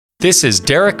This is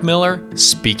Derek Miller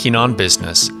speaking on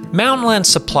business. Mountainland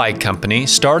Supply Company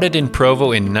started in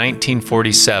Provo in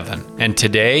 1947, and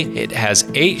today it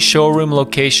has 8 showroom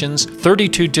locations,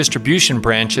 32 distribution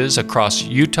branches across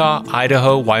Utah,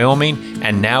 Idaho, Wyoming,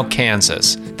 and now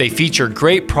Kansas. They feature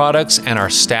great products and are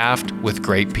staffed with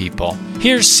great people.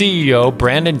 Here's CEO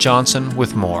Brandon Johnson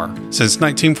with more. Since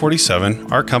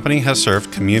 1947, our company has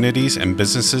served communities and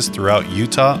businesses throughout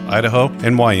Utah, Idaho,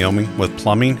 and Wyoming with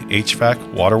plumbing,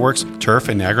 HVAC, waterworks, turf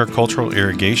and agricultural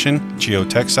irrigation,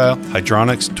 geotextile,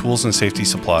 hydronics, tools, and safety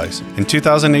supplies. In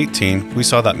 2018, we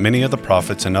saw that many of the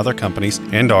profits in other companies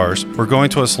and ours were going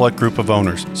to a select group of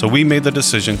owners, so we made the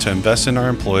decision to invest in our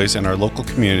employees and our local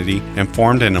community and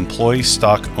formed an employee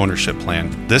stock ownership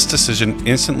plan. This decision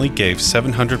instantly gave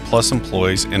 700 plus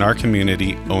employees in our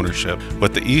community ownership.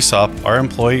 With the ESOP, our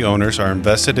employee owners are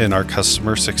invested in our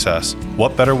customer success.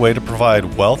 What better way to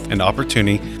provide wealth and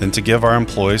opportunity than to give our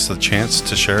employees the chance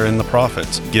to share in the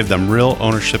profits, give them real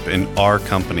ownership in our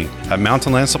company. At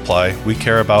Mountainland Supply, we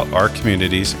care about our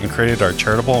communities and created our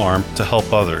charitable arm to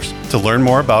help others. To learn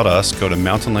more about us, go to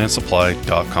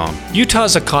mountainlandsupply.com.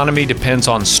 Utah's economy depends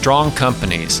on strong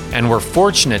companies, and we're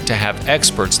fortunate to have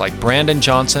experts like Brandon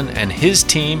Johnson and his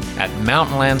team at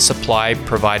Mountainland Supply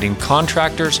providing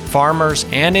contractors, farmers,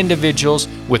 and individuals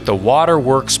with the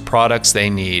waterworks products they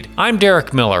need. I'm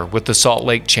Derek Miller with the Salt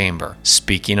Lake Chamber,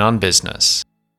 speaking on business.